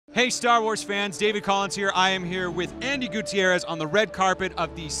Hey Star Wars fans, David Collins here. I am here with Andy Gutierrez on the red carpet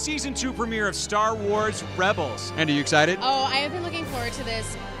of the Season 2 premiere of Star Wars Rebels. Andy, you excited? Oh, I have been looking forward to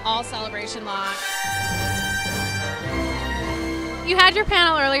this all celebration long. You had your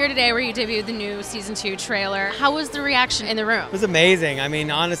panel earlier today where you debuted the new Season 2 trailer. How was the reaction in the room? It was amazing. I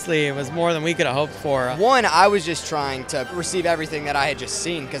mean, honestly, it was more than we could have hoped for. One, I was just trying to receive everything that I had just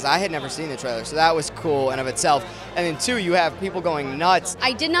seen because I had never seen the trailer, so that was cool in of itself. And then two, you have people going nuts.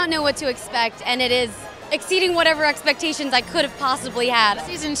 I did not know what to expect, and it is exceeding whatever expectations I could have possibly had.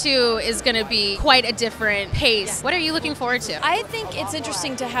 Season 2 is going to be quite a different pace. Yeah. What are you looking forward to? I think it's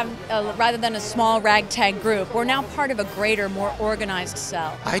interesting to have, rather than a small ragtag group, we're now part of a greater, more organized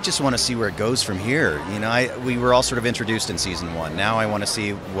cell. I just want to see where it goes from here. You know, we were all sort of introduced in Season 1. Now I want to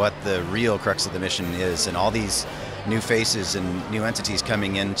see what the real crux of the mission is, and all these new faces and new entities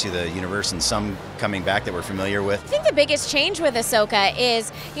coming into the universe, and some coming back that we're familiar with. I think the biggest change with Ahsoka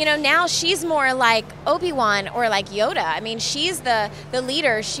is, you know, now she's more like Obi-Wan or like Yoda. I mean, she's the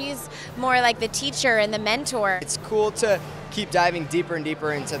leader. She's more like the teacher and the mentor. It's cool to keep diving deeper and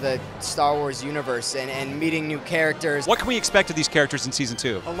deeper into the Star Wars universe and meeting new characters. What can we expect of these characters in Season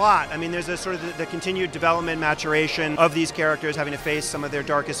 2? A lot. I mean, there's a sort of the continued development, maturation of these characters, having to face some of their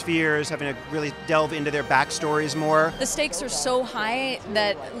darkest fears, having to really delve into their backstories more. The stakes are so high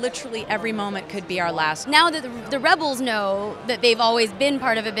that literally every moment could be our last. Now that the Rebels know that they've always been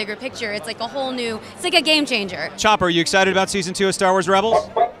part of a bigger picture, it's like a whole new, it's like a game changer. Chopper, are you excited about Season 2 of Star Wars Rebels?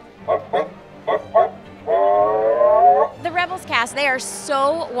 The Rebels cast, they are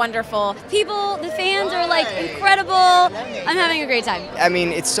so wonderful. People, the fans are like incredible. I'm having a great time. I mean,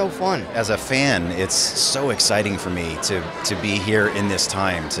 it's so fun. As a fan, it's so exciting for me to be here in this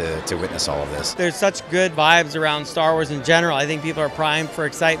time to witness all of this. There's such good vibes around Star Wars in general. I think people are primed for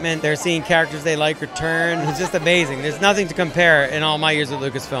excitement. They're seeing characters they like return. It's just amazing. There's nothing to compare in all my years with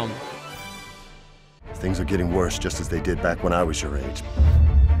Lucasfilm. Things are getting worse just as they did back when I was your age.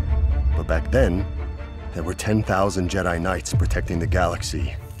 But back then, there were 10,000 Jedi Knights protecting the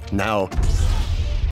galaxy. Now,